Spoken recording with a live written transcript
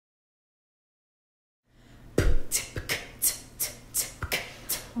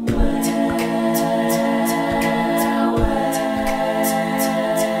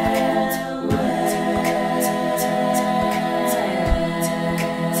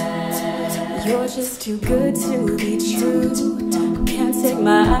You're just too good to be true. Can't take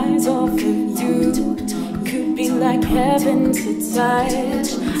my eyes off of you. You'd be like heaven to touch.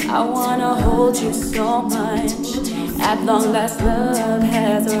 I wanna hold you so much. At long last love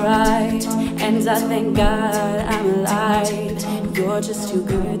has arrived, and I thank God I'm alive. You're just too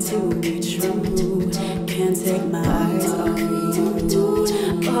good to be true. Can't take my eyes off of you.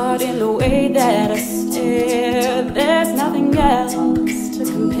 But in the way that I stare, there's nothing else to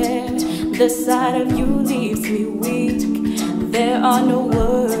compare. The sight of you leaves me weak. There are no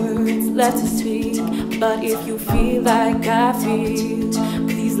words left to speak. But if you feel like I feel,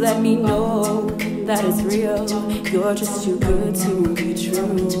 please let me know that it's real. You're just too good to be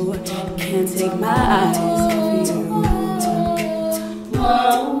true. Can't take my eyes off you.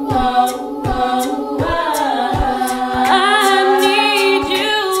 Whoa, whoa, whoa, whoa. I need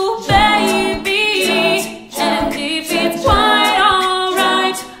you, baby. And if it's quite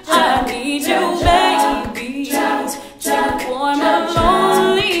alright, I need you, baby, to warm a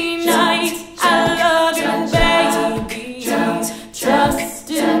lonely night. I love you, baby. Trust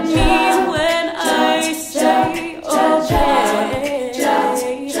in me when I say okay.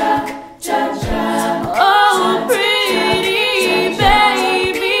 Oh, pretty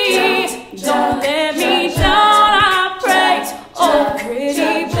baby, don't let me down, I pray. Oh,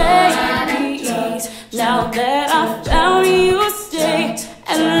 pretty baby, now that I found you, stay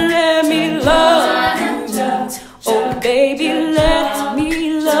and let me love you. Oh, baby, let me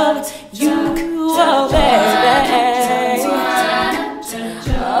love you. Oh, baby.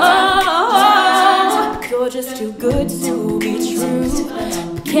 Oh, you're just too good to be true.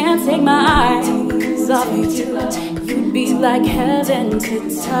 Can't take my eyes off of you. You'd be like heaven to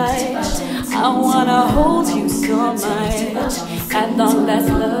touch. I wanna hold you so much. At long last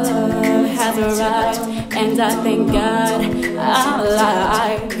love has arrived, and I thank God I'm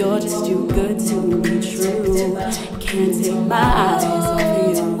alive. You're just too good to be true. Can't take my eyes off of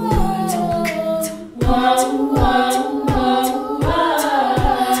you. Whoa, whoa, whoa, whoa.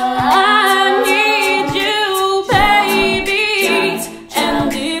 I need you, baby.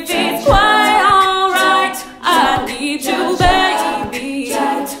 And if it's quite alright, I need you, baby,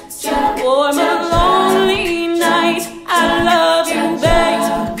 to warm a lonely night. I love you,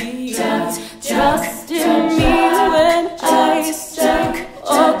 baby. Trust in me when I say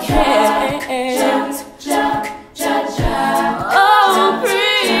okay. Oh,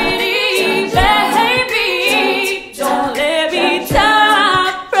 pretty baby, don't let me down,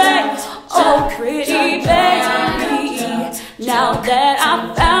 I pray. Oh, pretty baby, now that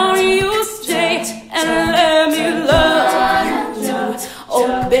I found you, stay and let me love you.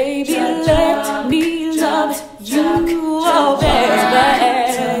 Oh, baby, let me love you. Oh, baby.